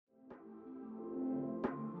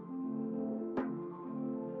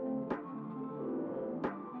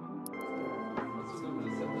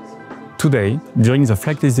Today, during the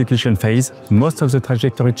flight execution phase, most of the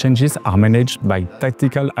trajectory changes are managed by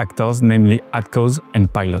tactical actors, namely ATCOs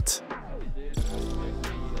and pilots.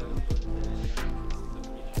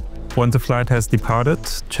 Once a flight has departed,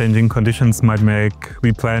 changing conditions might make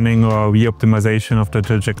replanning or re-optimization of the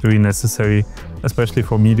trajectory necessary, especially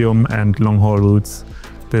for medium and long-haul routes.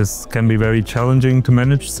 This can be very challenging to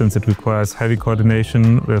manage since it requires heavy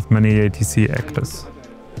coordination with many ATC actors.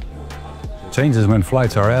 Changes when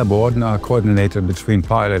flights are airborne are coordinated between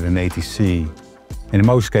pilot and ATC. In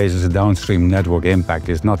most cases, a downstream network impact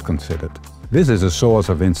is not considered. This is a source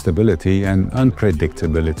of instability and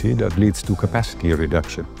unpredictability that leads to capacity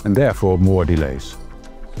reduction and therefore more delays.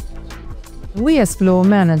 We as flow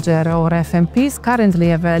manager or FMPs currently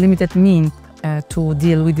have a limited means to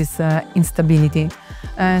deal with this instability.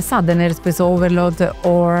 Sudden airspace overload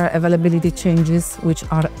or availability changes, which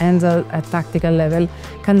are handled at tactical level,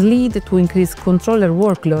 can lead to increased controller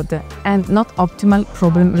workload and not optimal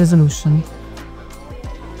problem resolution.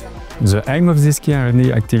 The aim of this key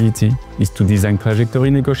R&D activity is to design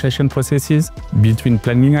trajectory negotiation processes between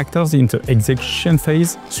planning actors in the execution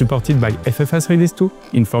phase, supported by FFS Release 2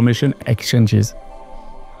 information exchanges.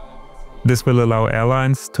 This will allow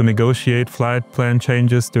airlines to negotiate flight plan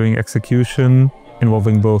changes during execution,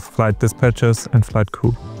 involving both flight dispatchers and flight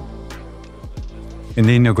crew. In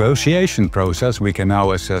the negotiation process, we can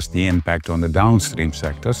now assess the impact on the downstream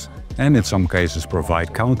sectors and in some cases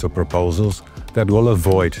provide counter-proposals that will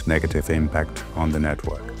avoid negative impact on the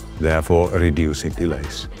network, therefore reducing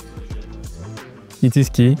delays. It is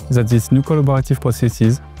key that these new collaborative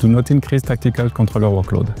processes do not increase tactical controller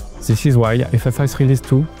workload. This is why FFS Release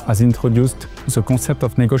 2 has introduced the concept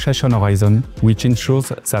of negotiation horizon, which ensures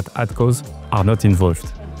that ATCOs are not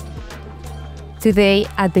involved. Today,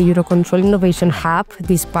 at the EUROCONTROL Innovation Hub,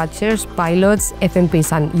 dispatchers, pilots,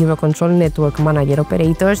 FMPs and EUROCONTROL Network Manager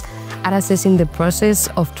operators are assessing the process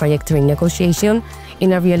of trajectory negotiation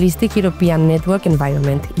in a realistic European network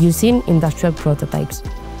environment using industrial prototypes.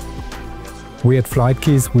 We at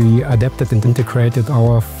FlightKeys, we adapted and integrated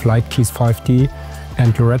our FlightKeys 5D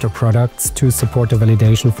and Loretto products to support the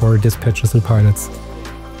validation for dispatchers and pilots.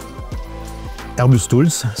 Airbus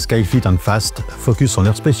tools, SkyFit and FAST, focus on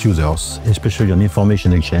airspace users, especially on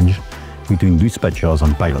information exchange between dispatchers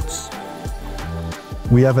and pilots.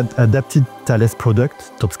 We have adapted Thales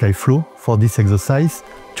product, TopSky Flow, for this exercise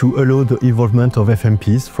to allow the involvement of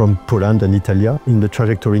FMPs from Poland and Italy in the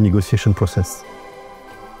trajectory negotiation process.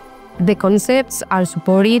 The concepts are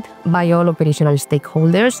supported by all operational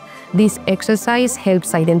stakeholders. This exercise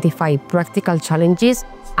helps identify practical challenges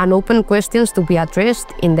and open questions to be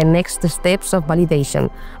addressed in the next steps of validation,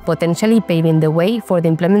 potentially paving the way for the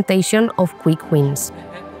implementation of quick wins.